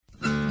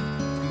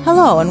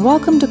Hello and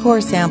welcome to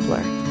Core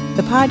Sampler,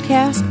 the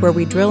podcast where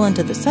we drill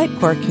into the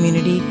Sitecore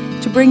community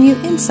to bring you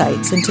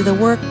insights into the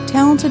work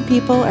talented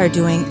people are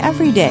doing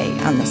every day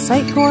on the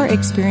Sitecore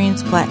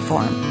Experience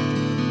platform.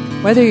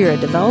 Whether you're a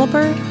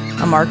developer,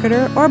 a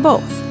marketer, or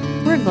both,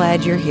 we're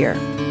glad you're here.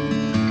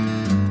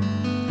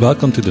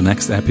 Welcome to the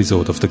next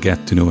episode of the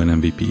Get to Know an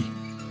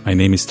MVP. My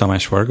name is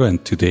Tamás Varga,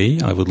 and today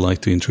I would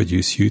like to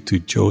introduce you to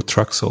Joe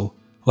Truxell.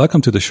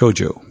 Welcome to the show,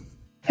 Joe.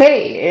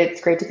 Hey,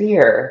 it's great to be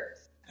here.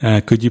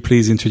 Could you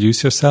please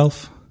introduce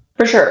yourself?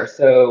 For sure.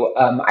 So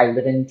I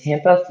live in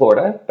Tampa,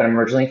 Florida, but I'm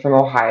originally from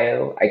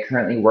Ohio. I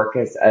currently work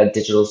as a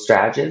digital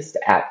strategist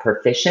at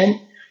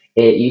Perficient.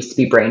 It used to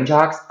be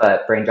BrainJox,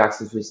 but BrainJox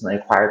was recently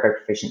acquired by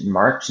Perficient in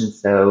March, and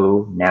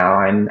so now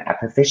I'm at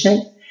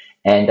Perficient.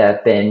 And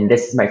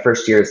this is my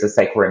first year as a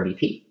Sitecore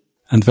MVP.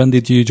 And when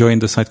did you join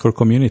the Sitecore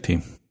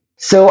community?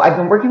 So I've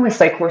been working with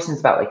Sitecore since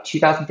about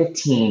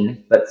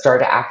 2015, but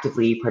started to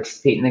actively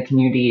participate in the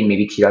community in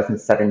maybe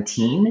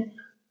 2017.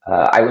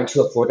 I went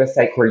to a Florida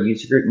Sitecore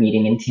user group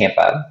meeting in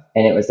Tampa,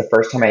 and it was the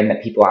first time I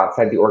met people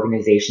outside the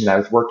organization that I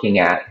was working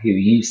at who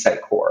used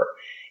Sitecore.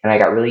 And I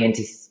got really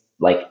into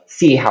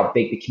see how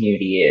big the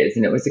community is,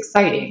 and it was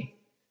exciting.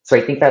 So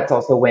I think that's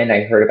also when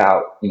I heard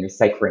about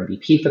Sitecore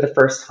MVP for the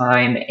first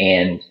time,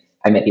 and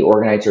I met the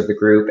organizer of the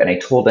group, and I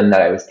told them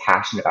that I was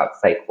passionate about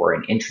Sitecore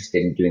and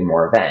interested in doing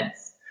more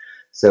events.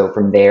 So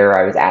from there,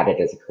 I was added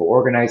as a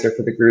co-organizer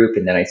for the group,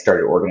 and then I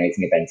started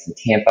organizing events in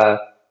Tampa.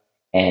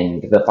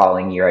 And the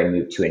following year, I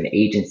moved to an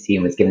agency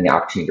and was given the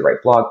opportunity to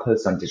write blog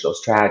posts on digital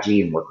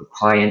strategy and work with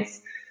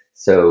clients.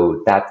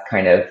 So that's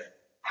kind of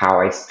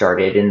how I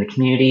started in the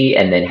community,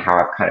 and then how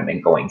I've kind of been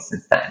going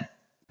since then.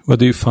 What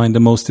do you find the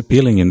most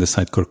appealing in the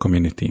Sitecore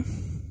community?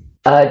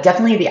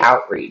 Definitely the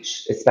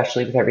outreach,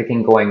 especially with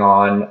everything going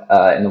on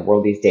in the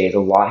world these days.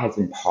 A lot has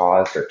been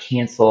paused or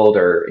canceled,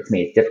 or it's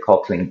made it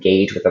difficult to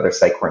engage with other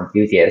Sitecore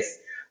enthusiasts.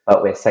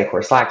 But with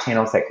Sitecore Slack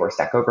channel, Sitecore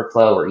Stack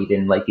Overflow, or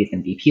even these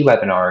MVP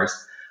webinars,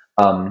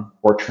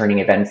 or turning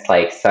events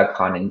like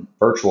SugCon and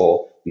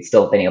virtual, we've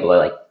still been able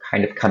to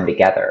kind of come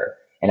together.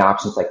 And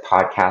options like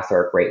podcasts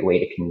are a great way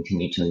to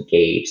continue to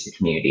engage the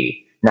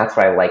community. And that's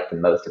what I like the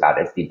most about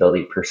it, is the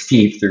ability to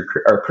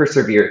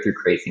persevere through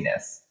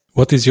craziness.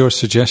 What is your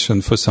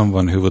suggestion for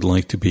someone who would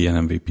like to be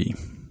an MVP?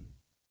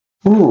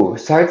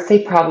 So I would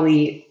say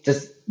probably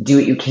just do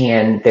what you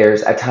can.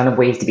 There's a ton of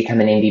ways to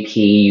become an MVP.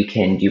 You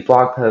can do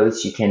blog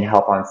posts. You can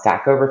help on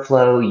Stack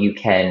Overflow. You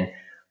can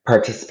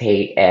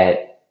participate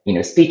at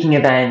speaking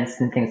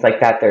events and things like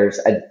that. There's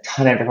a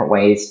ton of different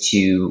ways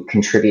to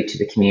contribute to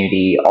the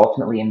community.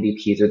 Ultimately,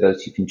 MVPs are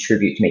those who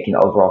contribute to making the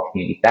overall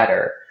community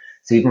better.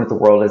 So even with the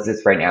world as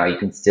this right now, you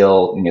can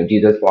still, do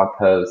those blog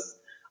posts.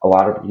 A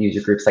lot of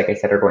user groups, like I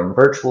said, are going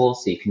virtual,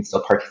 so you can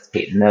still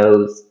participate in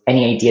those.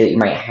 Any idea that you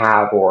might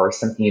have or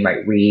something you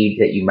might read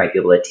that you might be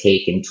able to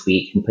take and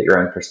tweak and put your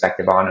own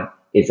perspective on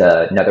is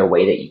another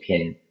way that you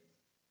can,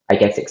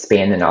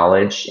 expand the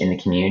knowledge in the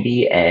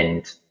community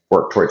and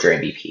work towards your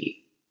MVP.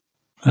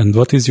 And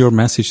what is your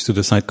message to the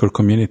Sitecore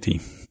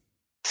community?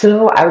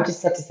 So I would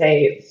just have to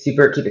say, keep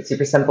it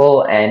super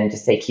simple, and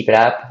just say, keep it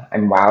up.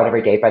 I'm wowed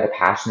every day by the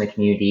passion the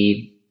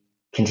community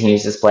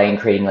continues displaying,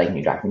 creating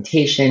new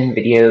documentation,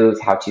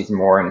 videos, how-tos, and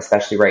more. And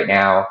especially right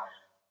now,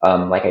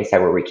 like I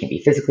said, where we can't be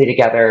physically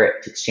together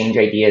to exchange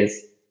ideas,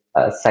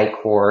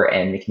 Sitecore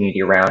and the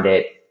community around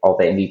it, all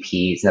the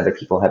MVPs and other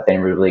people have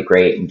been really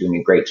great and doing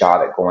a great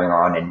job at going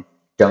on and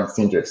don't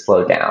seem to have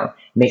slowed down. It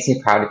makes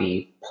me proud to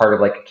be part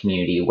of a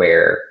community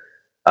where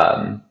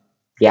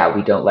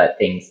we don't let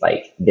things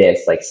like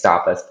this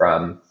stop us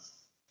from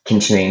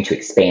continuing to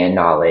expand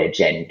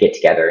knowledge and get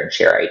together and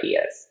share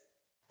ideas.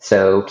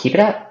 So keep it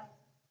up.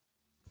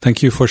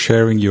 Thank you for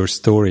sharing your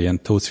story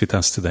and thoughts with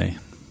us today.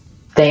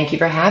 Thank you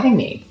for having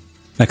me.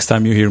 Next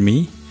time you hear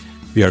me,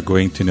 we are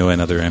going to know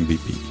another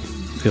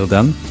MVP. Till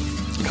then,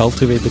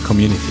 cultivate the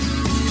community.